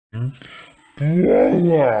Voila!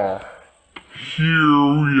 Here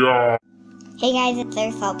we are. Hey guys, it's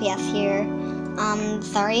LPS here.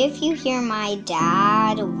 Sorry if you hear my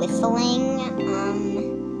dad whistling,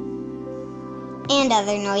 and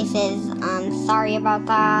other noises. Sorry about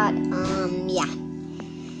that. Yeah.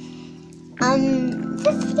 In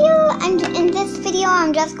this video,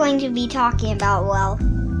 I'm just going to be talking about, well,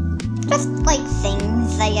 just like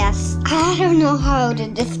things, I guess. I don't know how to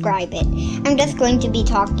describe it. I'm just going to be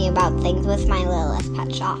talking about things with my Lilith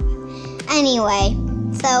pet shop. Anyway,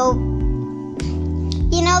 so,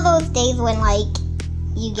 you know those days when, like,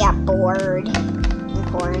 you get bored in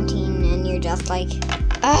quarantine and you're just like,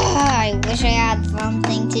 I wish I had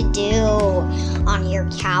something to do on your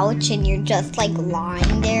couch and you're just, like,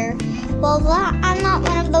 lying there? Well, I'm not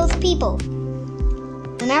one of those people.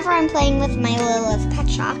 Whenever I'm playing with my Lilith pet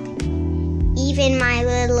shop, even my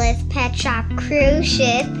Lilith pet shop cruise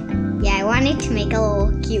ship, yeah, I wanted to make a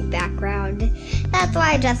little cute background. That's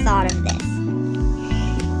why I just thought of this.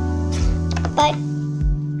 But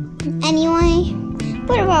anyway,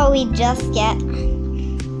 what about we just get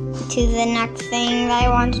to the next thing that I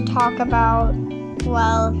want to talk about?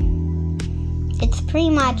 Well, it's pretty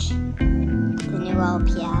much the new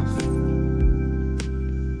LPS.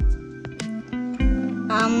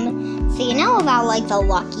 So you know about like the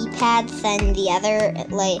Lucky Pets and the other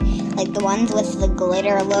like the ones with the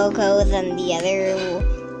glitter logos and the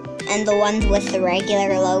ones with the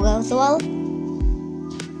regular logos? Well,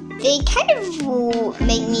 they kind of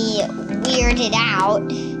make me weirded out,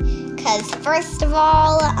 because first of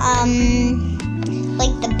all,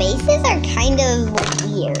 like the bases are kind of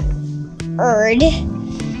weird,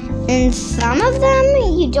 and some of them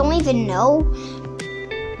you don't even know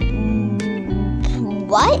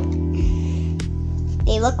what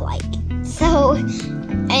they look like. So,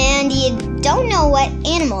 and you don't know what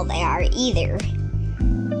animal they are either.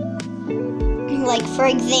 Like, for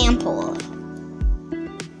example,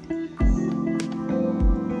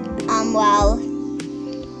 well,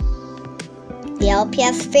 the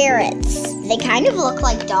LPS ferrets. They kind of look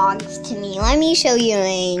like dogs to me. Let me show you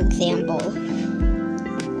an example.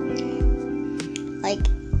 Like,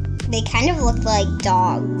 they kind of look like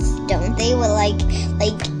dogs, don't they? With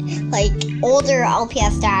like older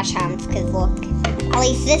LPS dash hounds, because look, at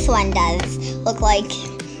least this one does look like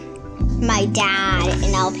my dad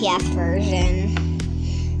in LPS version.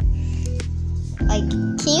 Like,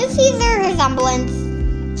 can you see their resemblance?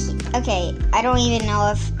 Okay, I don't even know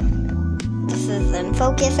if this is in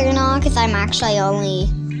focus or not, because I'm actually only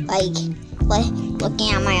like looking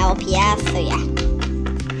at my LPS, so yeah.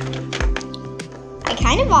 I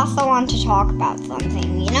kind of also want to talk about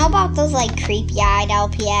something. You know about those like creepy-eyed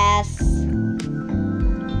LPS?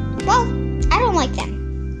 Well, I don't like them.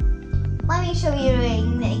 Let me show you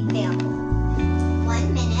an example.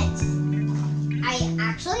 1 minute. I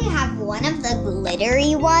actually have one of the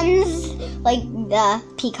glittery ones, like the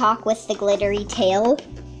peacock with the glittery tail.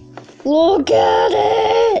 Look at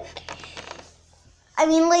it! I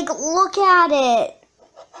mean, like, look at it!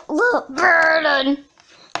 Look, Burden!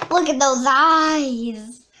 Look at those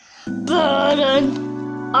eyes!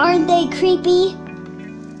 Burden! Aren't they creepy?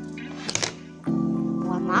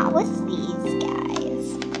 Well, not with these guys.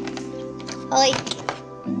 Like,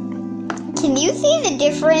 can you see the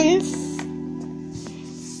difference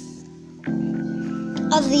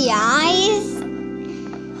of the eyes?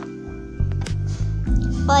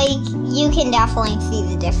 Like, you can definitely see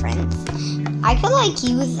the difference. I could like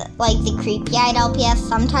use like the creepy-eyed LPS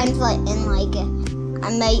sometimes, like in like I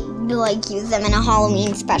might like use them in a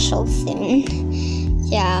Halloween special soon.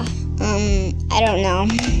 Yeah, I don't know.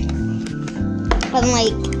 But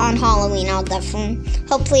like on Halloween, I'll definitely,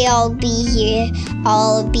 hopefully I'll be here.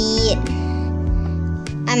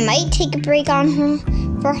 I might take a break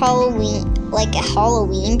for Halloween, like a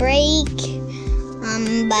Halloween break.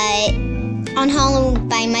 But on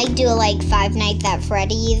Halloween, I might do like Five Nights at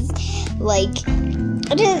Freddy's, like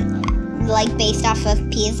based off of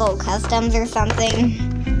Peasel Customs or something.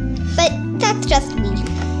 But that's just me.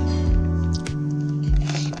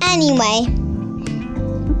 Anyway,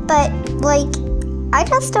 but like, I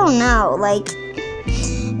just don't know. Like,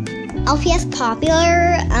 LPS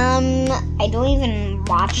Popular, I don't even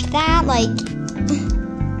watch that.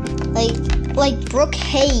 Like Brooke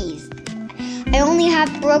Hayes. I only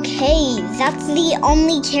have Brooke Hayes. That's the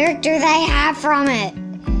only character that I have from it.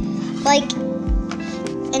 Like,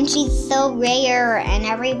 and she's so rare, and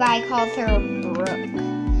everybody calls her Brooke.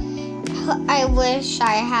 I wish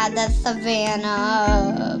I had the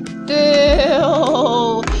Savannah.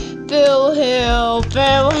 Bill Hill.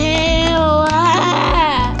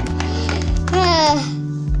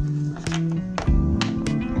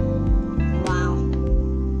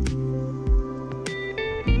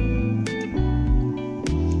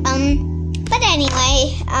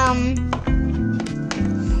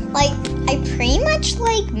 like, I pretty much,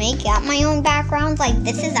 like, make up my own backgrounds. Like,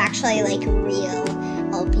 this is actually, like, real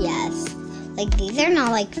LPS. Like, these are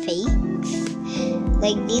not, like, fakes.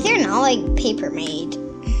 Like, these are not, like, paper made.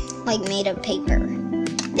 Like, made of paper.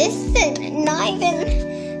 This is not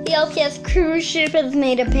even the LPS cruise ship is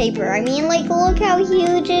made of paper. I mean, like, look how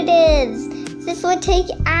huge it is. This would take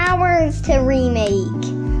hours to remake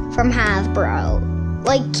from Hasbro.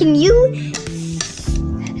 Like, can you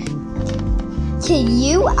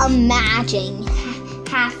imagine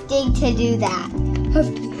having to do that?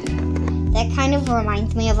 That kind of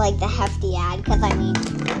reminds me of, like, the Hefty ad, because I mean,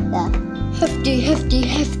 the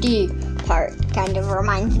hefty part kind of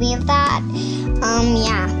reminds me of that.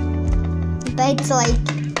 Yeah. But it's like,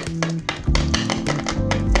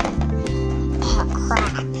 oh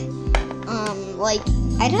crap. Like,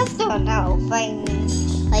 I just don't know if I mean,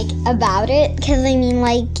 like, about it, because I mean,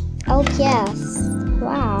 like, LPS.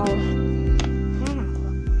 Wow.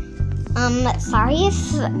 Sorry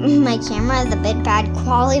if my camera is a bit bad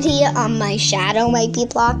quality. My shadow might be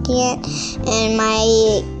blocking it, and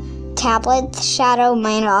my tablet's shadow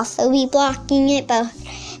might also be blocking it, but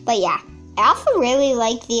yeah. I also really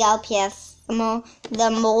like the LPS, the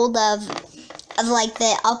mold of like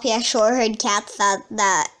the LPS short-haired cats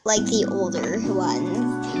that like the older ones.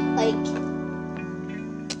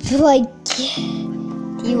 Like,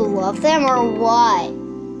 do you love them or what?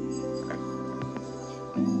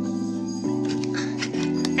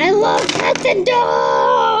 I love cats and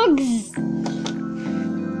dogs!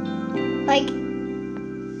 Like,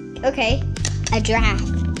 okay, a giraffe.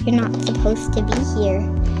 You're not supposed to be here.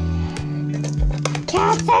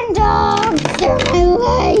 Cats and dogs are my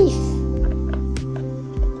life.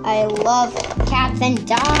 I love cats and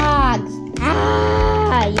dogs.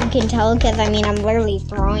 Ah, you can tell because I mean I'm literally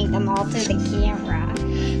throwing them all through the camera.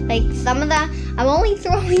 Like some of them, I'm only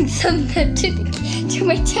throwing some of them to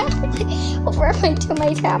my tablet, to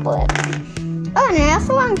my tablet. Oh, and I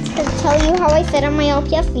also want to tell you how I sit on my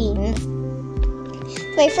LPS beans.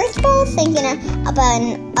 So first of all, I was thinking of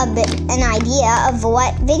an idea of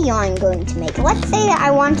what video I'm going to make. Let's say that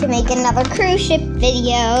I want to make another cruise ship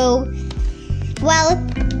video. Well,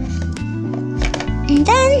 and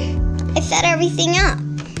then I set everything up.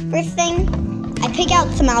 First thing, I pick out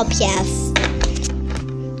some LPS.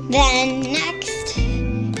 Then next,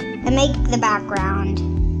 I make the background.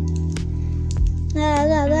 La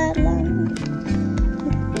la la la.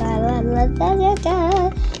 La la la la la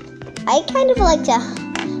la. I kind of like to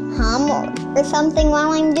hum or something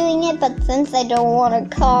while I'm doing it, but since I don't want a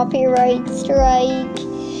copyright strike,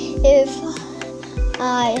 if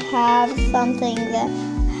I have something that,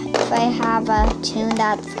 if I have a tune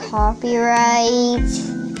that's copyright,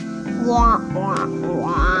 wah wah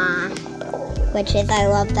wah, which is I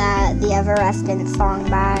love that the Evanescence song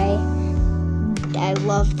by, I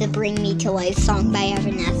love the Bring Me to Life song by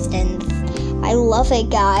Evanescence. I love it,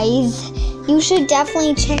 guys. You should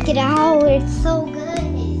definitely check it out. It's so good.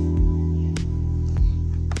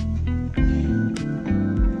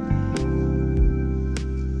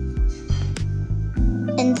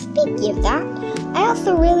 And speaking of that, I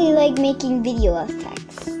also really like making video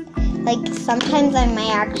effects. Like sometimes I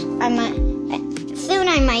might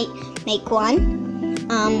make one.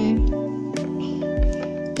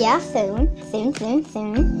 Yeah, soon.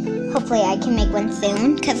 Hopefully I can make one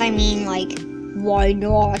soon, because I mean, like, why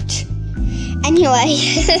not? Anyway,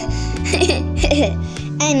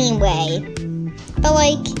 but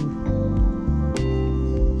like,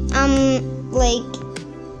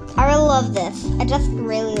 I really love this. I just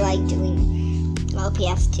really like doing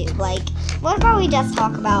LPS2. Like, what about we just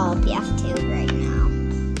talk about LPS2 right now?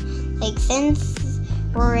 Like, since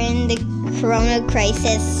we're in the Corona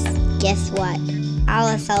crisis, guess what?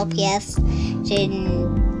 Alice LPS didn't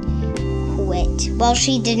quit. Well,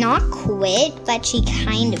 she did not quit, but she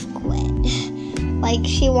kind of quit. Like,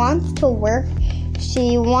 she wants to work.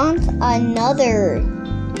 She wants another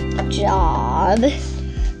job.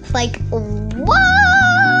 Like, what?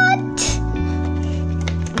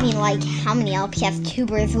 I mean, like, how many LPS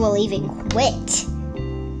tubers will even quit?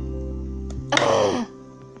 Ugh.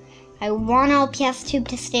 I want LPS Tube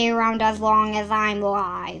to stay around as long as I'm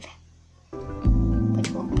alive. Which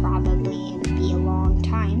will probably be a long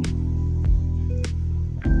time.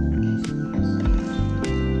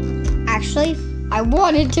 Actually, I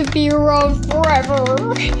want it to be around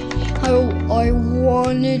forever. I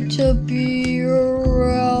want it to be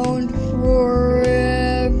around forever.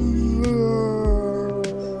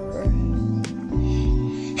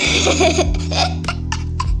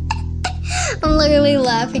 I'm literally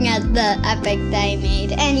laughing at the epic that I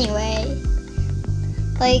made. Anyway,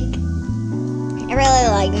 like, I really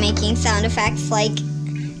like making sound effects, like,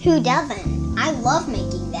 who doesn't? I love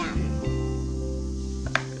making them.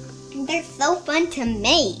 They're so fun to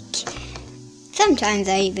make. Sometimes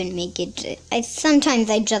I even make it, sometimes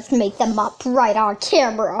I just make them up right on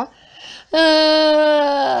camera.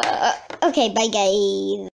 Okay, bye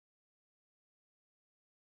guys.